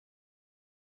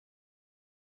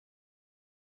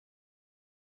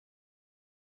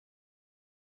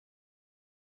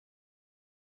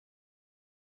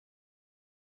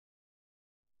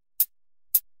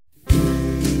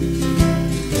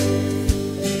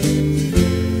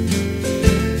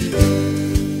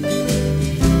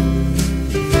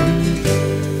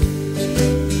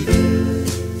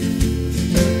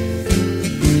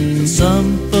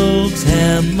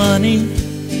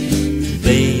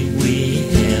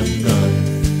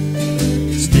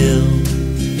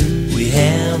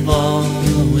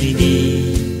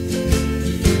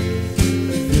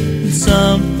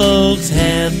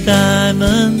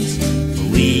diamonds,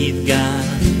 we've got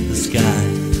the sky.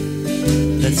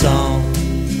 That's all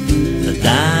the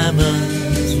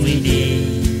diamonds we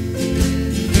need.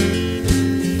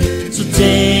 So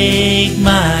take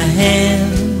my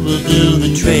hand, we'll do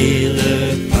the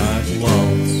trailer park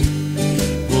waltz.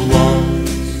 We'll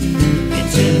waltz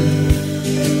into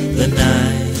the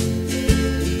night.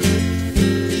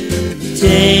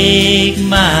 Take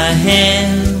my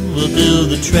hand, we'll do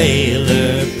the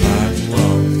trailer park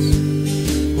waltz.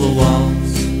 We'll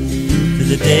waltz to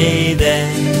the day that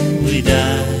we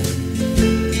die.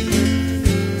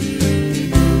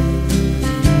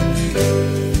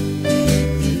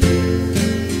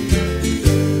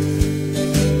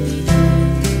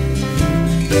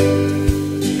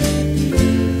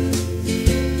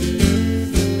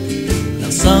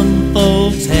 Some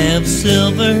folks have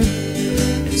silver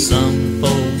and some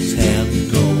folks have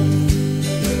gold,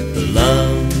 but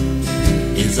love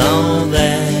is all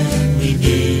that we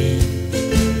need.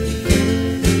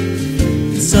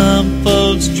 Some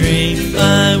folks drink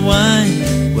fine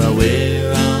wine while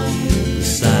we're on the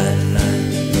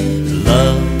sideline.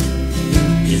 Love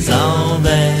is all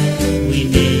that we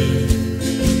need.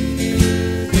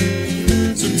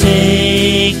 So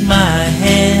take my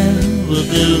hand, we'll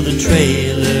do the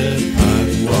trailer park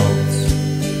waltz.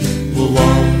 We'll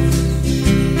walk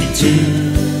into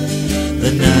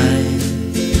the night.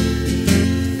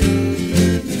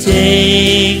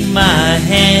 Take my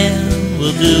hand,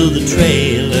 we'll do the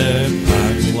trailer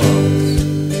park waltz.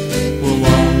 We'll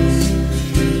waltz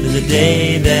to the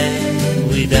day that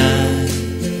we die.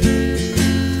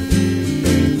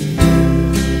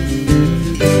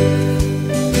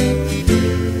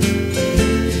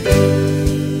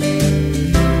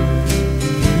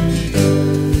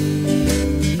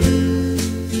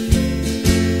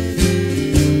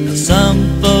 Some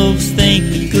folks think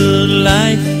a good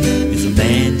life is a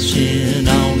mansion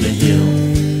on the hill.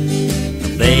 Now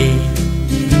babe,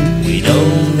 we know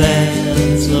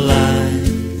that's a lie.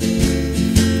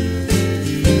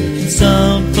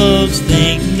 Some folks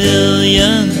think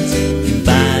millions can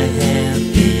buy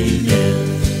happiness.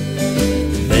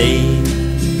 Babe,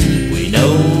 we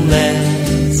know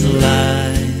that's a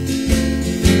lie.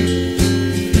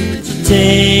 So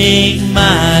take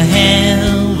my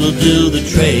hand, we'll do the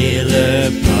trailer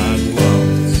park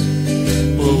waltz.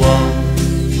 We'll walk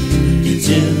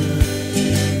into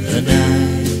the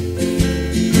night.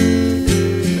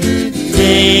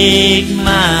 Take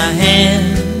my hand,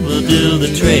 we'll do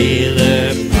the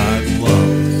trailer park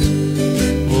waltz.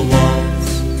 We'll waltz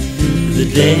to the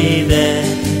day that